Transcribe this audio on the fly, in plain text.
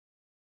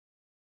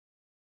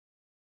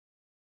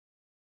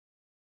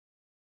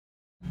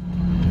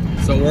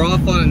we're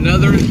off on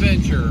another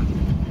adventure.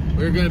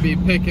 We're going to be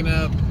picking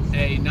up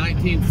a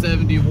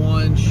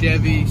 1971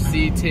 Chevy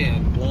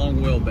C10 long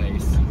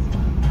wheelbase.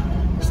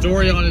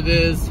 Story on it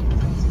is,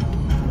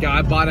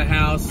 guy bought a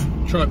house,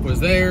 truck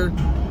was there.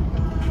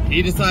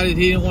 He decided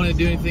he didn't want to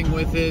do anything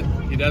with it.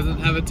 He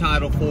doesn't have a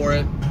title for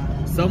it.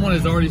 Someone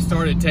has already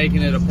started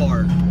taking it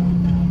apart.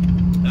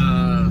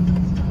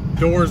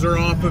 Doors are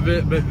off of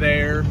it, but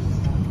there.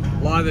 A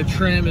lot of the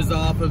trim is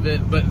off of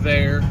it, but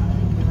there.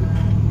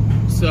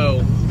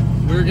 So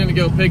we're gonna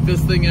go pick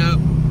this thing up,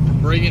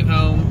 bring it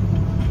home,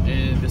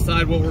 and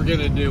decide what we're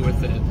gonna do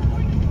with it.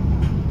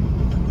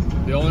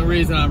 The only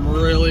reason I'm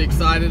really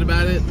excited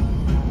about it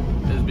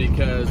is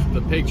because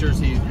the pictures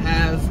he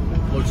has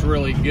looks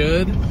really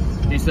good.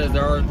 He says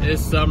there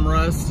is some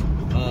rust,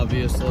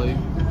 obviously,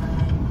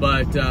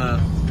 but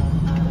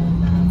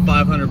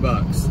 500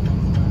 bucks.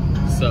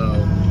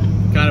 So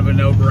kind of a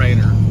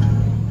no-brainer.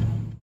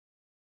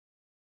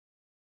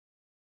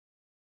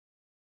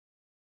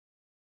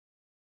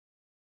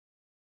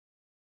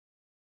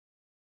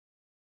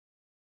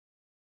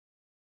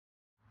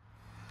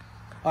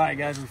 All right,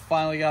 guys, we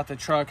finally got the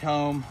truck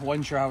home.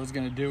 Wasn't sure how I was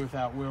gonna do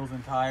without wheels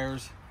and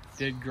tires.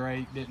 Did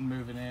great, didn't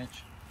move an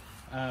inch.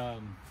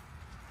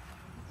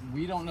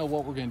 We don't know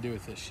what we're gonna do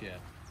with this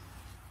yet.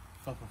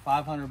 But for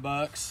 500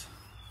 bucks,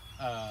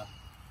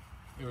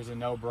 it was a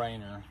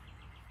no-brainer.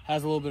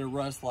 Has a little bit of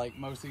rust like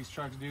most of these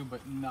trucks do,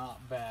 but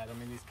not bad. I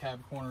mean, these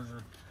cab corners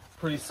are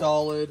pretty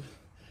solid.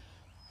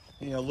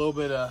 You know, a little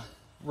bit of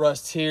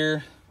rust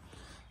here,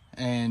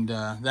 and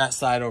that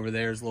side over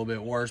there is a little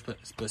bit worse, but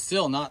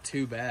still not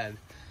too bad.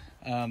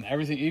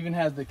 Everything even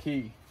has the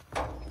key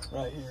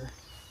right here,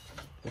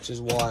 which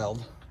is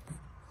wild.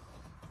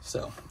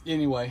 So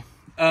anyway,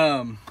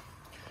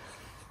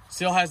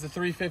 still has the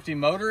 350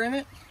 motor in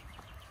it,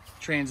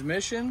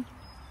 transmission.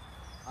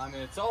 I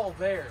mean, it's all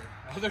there.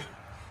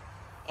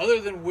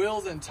 Other than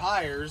wheels and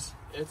tires,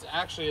 it's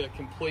actually a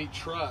complete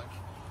truck.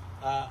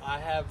 I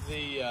have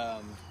the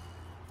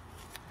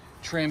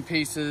trim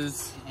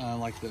pieces,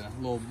 like the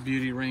little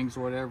beauty rings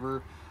or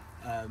whatever.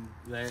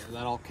 That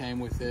all came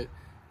with it.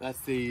 That's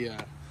the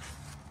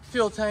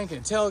fuel tank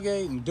and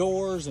tailgate and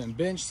doors and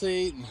bench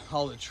seat and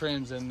all the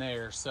trims in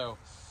there. So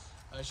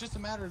it's just a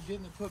matter of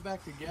getting it put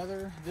back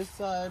together. This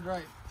side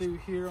right through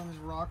here on these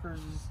rockers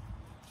is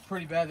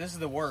pretty bad. This is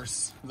the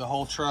worst of the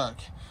whole truck.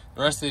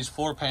 The rest of these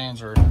floor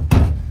pans are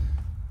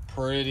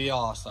pretty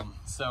awesome.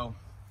 So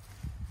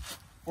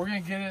we're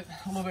gonna get it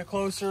a little bit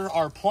closer.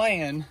 Our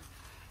plan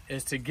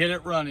is to get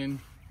it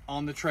running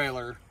on the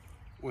trailer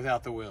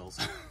without the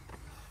wheels.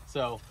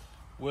 So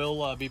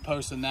we'll be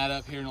posting that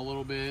up here in a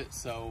little bit,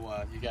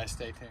 so you guys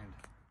stay tuned.